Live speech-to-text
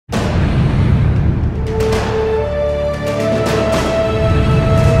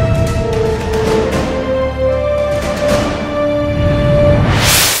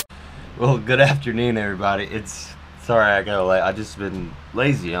good afternoon, everybody. Sorry I got late. I just been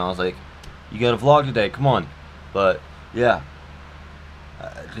lazy, and I was like, you got a vlog today, come on. But yeah,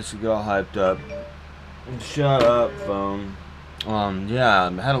 just to get all hyped up. Shut up, phone. Yeah,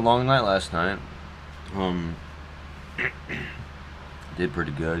 I had a long night last night. Did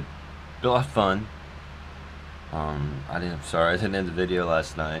pretty good. Did a lot of fun. I didn't end the video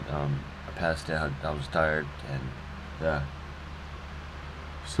last night. I passed out. I was tired, and yeah.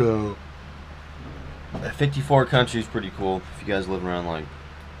 So 54 countries, pretty cool. If you guys live around like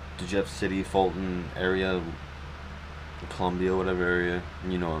the Jeff City, Fulton area, Columbia, whatever area,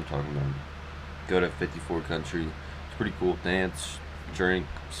 you know what I'm talking about. Go to 54 countries. It's pretty cool. Dance, drink,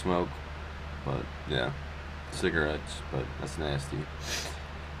 smoke, but yeah, cigarettes, but that's nasty.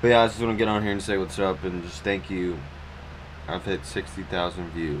 But yeah, I just want to get on here and say what's up and just thank you. I've hit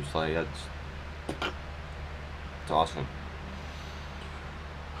 60,000 views. Like it's awesome.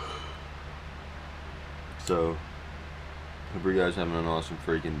 So, hope you guys having an awesome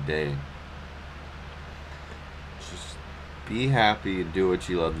freaking day. Just be happy and do what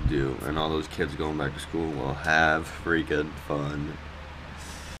you love to do. And all those kids going back to school will have freaking fun.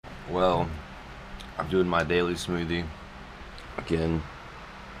 Well, I'm doing my daily smoothie. Again,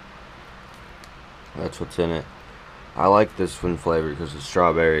 that's what's in it. I like this one flavor because the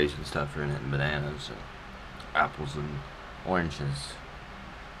strawberries and stuff are in it, and bananas, and apples, and oranges.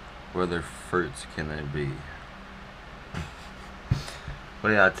 What other fruits can they be? But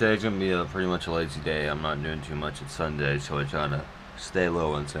yeah, today's gonna be pretty much a lazy day. I'm not doing too much. It's Sunday, so I try to stay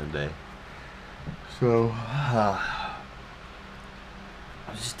low on Sunday. So, I'm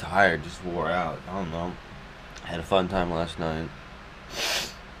just tired, just wore out. I don't know. I had a fun time last night.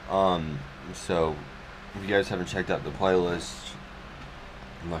 So if you guys haven't checked out the playlist,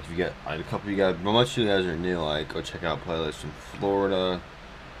 like if you get like a couple of you guys, but most of you guys are new, like go check out playlists from Florida.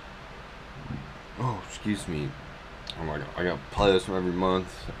 Oh, excuse me. Oh my God, I got playlists from every month.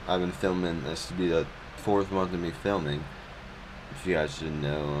 I've been filming. This will be the 4th month of me filming. If you guys didn't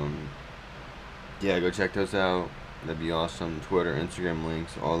know, yeah, go check those out. That'd be awesome. Twitter, Instagram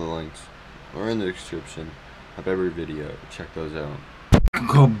links, all the links are in the description of every video. Check those out.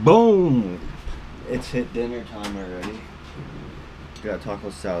 Kaboom! It's hit dinner time already. Got taco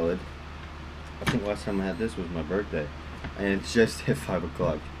salad. I think last time I had this was my birthday, and it's just hit 5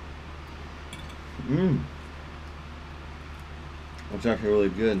 o'clock. It's actually really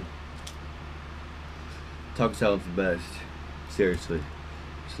good. Taco salad's the best. Seriously,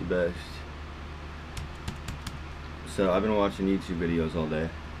 it's the best. So I've been watching YouTube videos all day.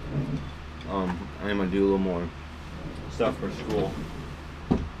 I am gonna do a little more stuff for school.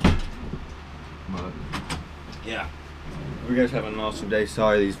 But yeah, you guys having an awesome day.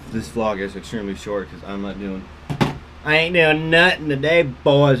 Sorry, this vlog is extremely short because I ain't doing nothing today,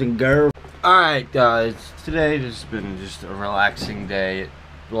 boys and girls. Alright guys, today has been just a relaxing day,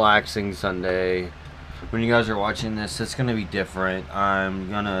 relaxing Sunday. When you guys are watching this, it's gonna be different. I'm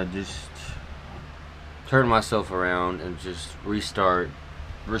gonna just turn myself around and just restart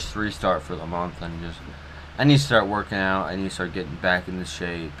for the month, and I need to start working out. I need to start getting back into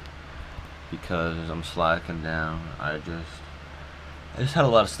shape because I'm slacking down. I just had a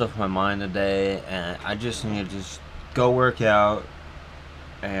lot of stuff in my mind today, and I just need to just go work out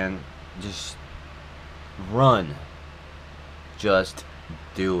and just run. Just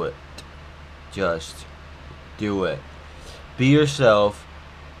do it. Just do it. Be yourself.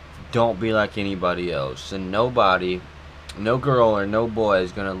 Don't be like anybody else. And nobody, no girl or no boy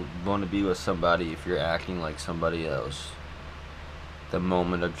is gonna want to be with somebody if you're acting like somebody else. The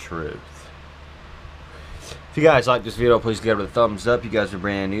moment of truth. If you guys like this video, please give it a thumbs up. You guys are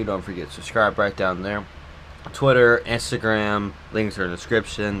brand new, don't forget to subscribe right down there. Twitter, Instagram, links are in the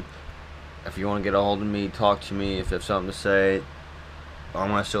description. If you want to get a hold of me, talk to me. If you have something to say, all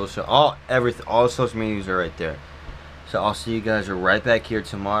my social, all social medias are right there. So I'll see you guys right back here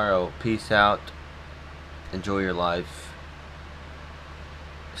tomorrow. Peace out. Enjoy your life.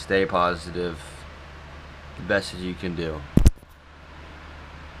 Stay positive. The best that you can do.